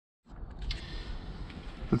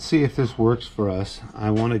Let's see if this works for us. I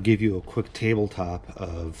want to give you a quick tabletop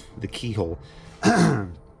of the keyhole.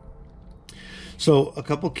 So a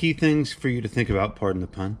couple key things for you to think about, pardon the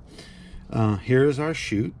pun. Here's our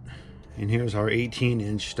chute, and here's our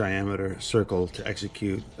 18-inch diameter circle to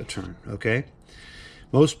execute a turn, okay?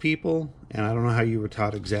 Most people, and I don't know how you were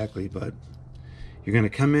taught exactly, but you're going to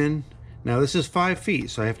come in. Now this is 5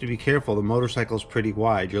 feet, so I have to be careful. The motorcycle's pretty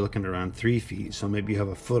wide. You're looking around 3 feet, so maybe you have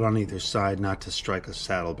a foot on either side not to strike a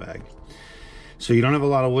saddlebag. So you don't have a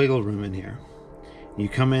lot of wiggle room in here. You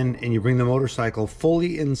come in and you bring the motorcycle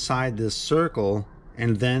fully inside this circle,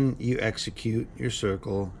 and then you execute your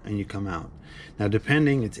circle and you come out. Now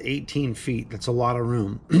depending, it's 18 feet. That's a lot of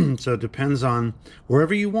room. So it depends on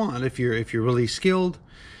wherever you want. If you're really skilled,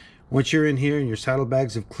 once you're in here and your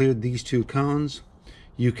saddlebags have cleared these 2 cones,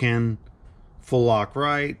 you can full lock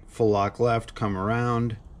right, full lock left, come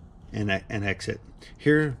around and exit.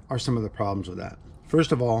 Here are some of the problems with that.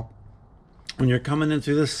 First of all, when you're coming in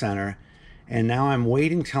through the center, and now I'm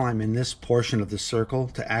waiting till I'm in this portion of the circle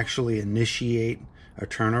to actually initiate a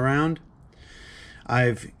turnaround,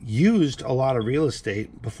 I've used a lot of real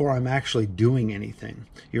estate before I'm actually doing anything.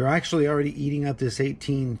 You're actually already eating up this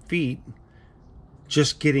 18 feet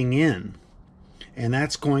just getting in. And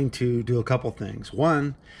that's going to do a couple things.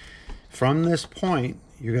 One, from this point,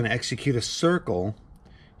 you're going to execute a circle.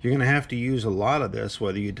 You're going to have to use a lot of this,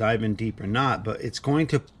 whether you dive in deep or not, but it's going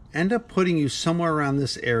to end up putting you somewhere around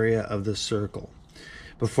this area of the circle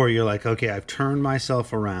before you're like, okay, I've turned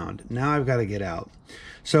myself around. Now I've got to get out.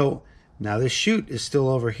 So now this chute is still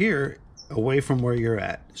over here away from where you're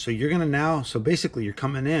at. So you're going to now, so basically you're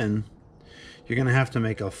coming in, you're going to have to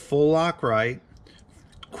make a full lock right,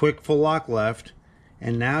 quick full lock left,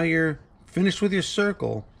 and now you're finished with your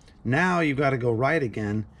circle. Now you've got to go right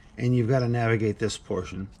again, and you've got to navigate this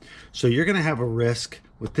portion. So you're going to have a risk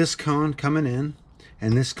with this cone coming in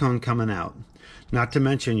and this cone coming out. Not to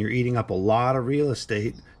mention you're eating up a lot of real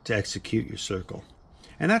estate to execute your circle.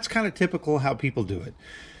 And that's kind of typical how people do it.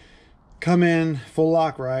 Come in, full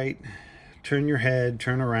lock right, turn your head,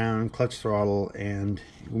 turn around, clutch throttle, and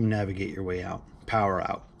navigate your way out, power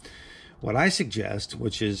out. What I suggest,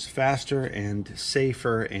 which is faster and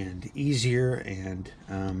safer and easier and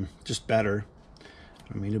just better,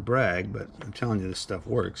 I don't mean to brag, but I'm telling you this stuff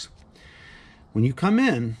works. When you come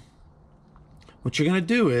in, what you're going to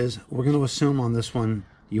do is, we're going to assume on this one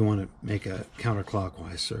you want to make a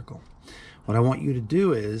counterclockwise circle. What I want you to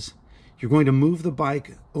do is, you're going to move the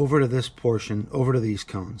bike over to this portion, over to these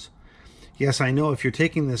cones. Yes, I know if you're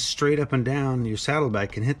taking this straight up and down, your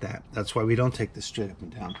saddlebag can hit that. That's why we don't take this straight up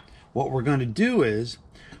and down. What we're going to do is,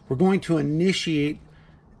 we're going to initiate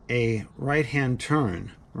a right-hand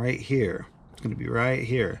turn right here. It's going to be right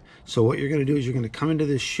here. So what you're going to do is you're going to come into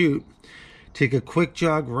this chute, take a quick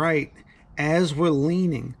jog right as we're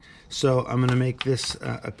leaning. So I'm going to make this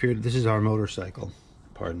appear. This is our motorcycle.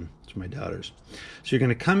 Pardon, it's my daughter's. So you're going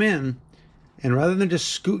to come in, and rather than just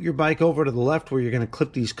scoot your bike over to the left where you're going to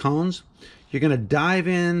clip these cones, you're going to dive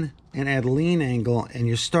in and add lean angle, and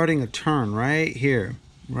you're starting a turn right here.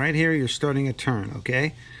 Right here, you're starting a turn,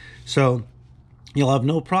 okay? So you'll have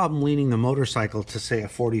no problem leaning the motorcycle to, say, a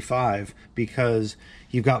 45 because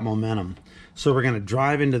you've got momentum. So we're going to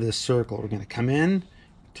drive into this circle. We're going to come in,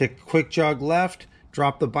 take a quick jog left,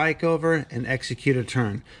 drop the bike over, and execute a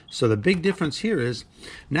turn. So the big difference here is,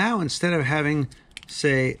 now instead of having,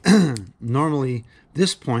 say, normally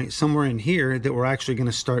this point somewhere in here that we're actually going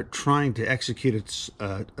to start trying to execute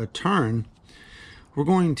a turn, we're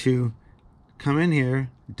going to come in here,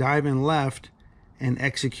 dive in left, and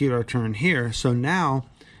execute our turn here. So now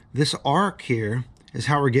this arc here is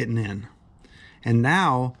how we're getting in. And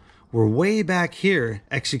now we're way back here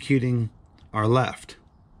executing our left.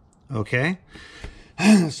 Okay?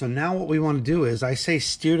 So now what we want to do is, I say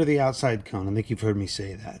steer to the outside cone. I think you've heard me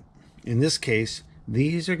say that. In this case,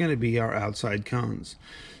 these are going to be our outside cones.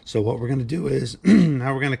 So what we're going to do is,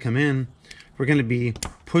 now we're going to come in, we're going to be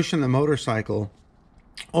pushing the motorcycle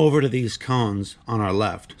over to these cones on our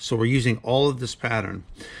left. So we're using all of this pattern.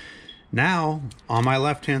 Now, on my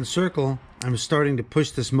left-hand circle, I'm starting to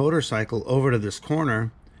push this motorcycle over to this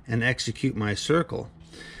corner and execute my circle.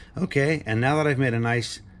 Okay, and now that I've made a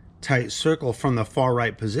nice tight circle from the far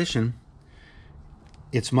right position,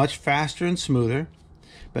 it's much faster and smoother.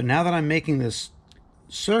 But now that I'm making this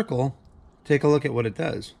circle, take a look at what it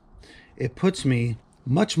does. It puts me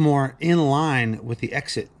much more in line with the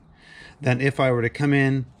exit than if I were to come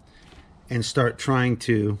in and start trying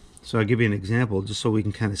to, so I'll give you an example just so we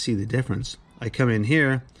can kind of see the difference. I come in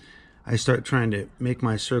here, I start trying to make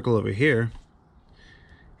my circle over here,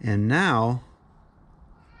 and now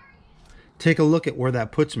take a look at where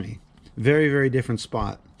that puts me. Very, very different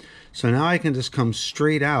spot. So now I can just come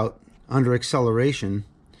straight out under acceleration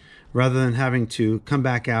rather than having to come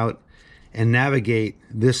back out and navigate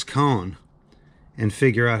this cone and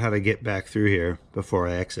figure out how to get back through here before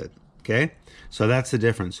I exit. Okay, so that's the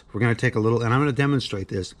difference. We're going to take a little, and I'm going to demonstrate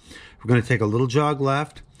this. We're going to take a little jog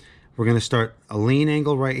left. We're going to start a lean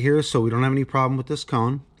angle right here so we don't have any problem with this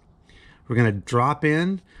cone. We're going to drop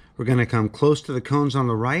in. We're going to come close to the cones on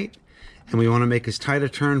the right, and we want to make as tight a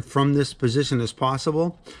turn from this position as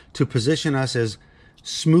possible to position us as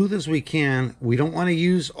smooth as we can. We don't want to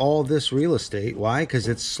use all this real estate. Why? Because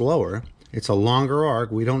it's slower. It's a longer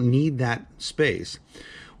arc. We don't need that space,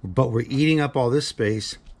 but we're eating up all this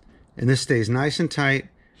space, and this stays nice and tight,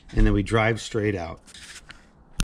 and then we drive straight out.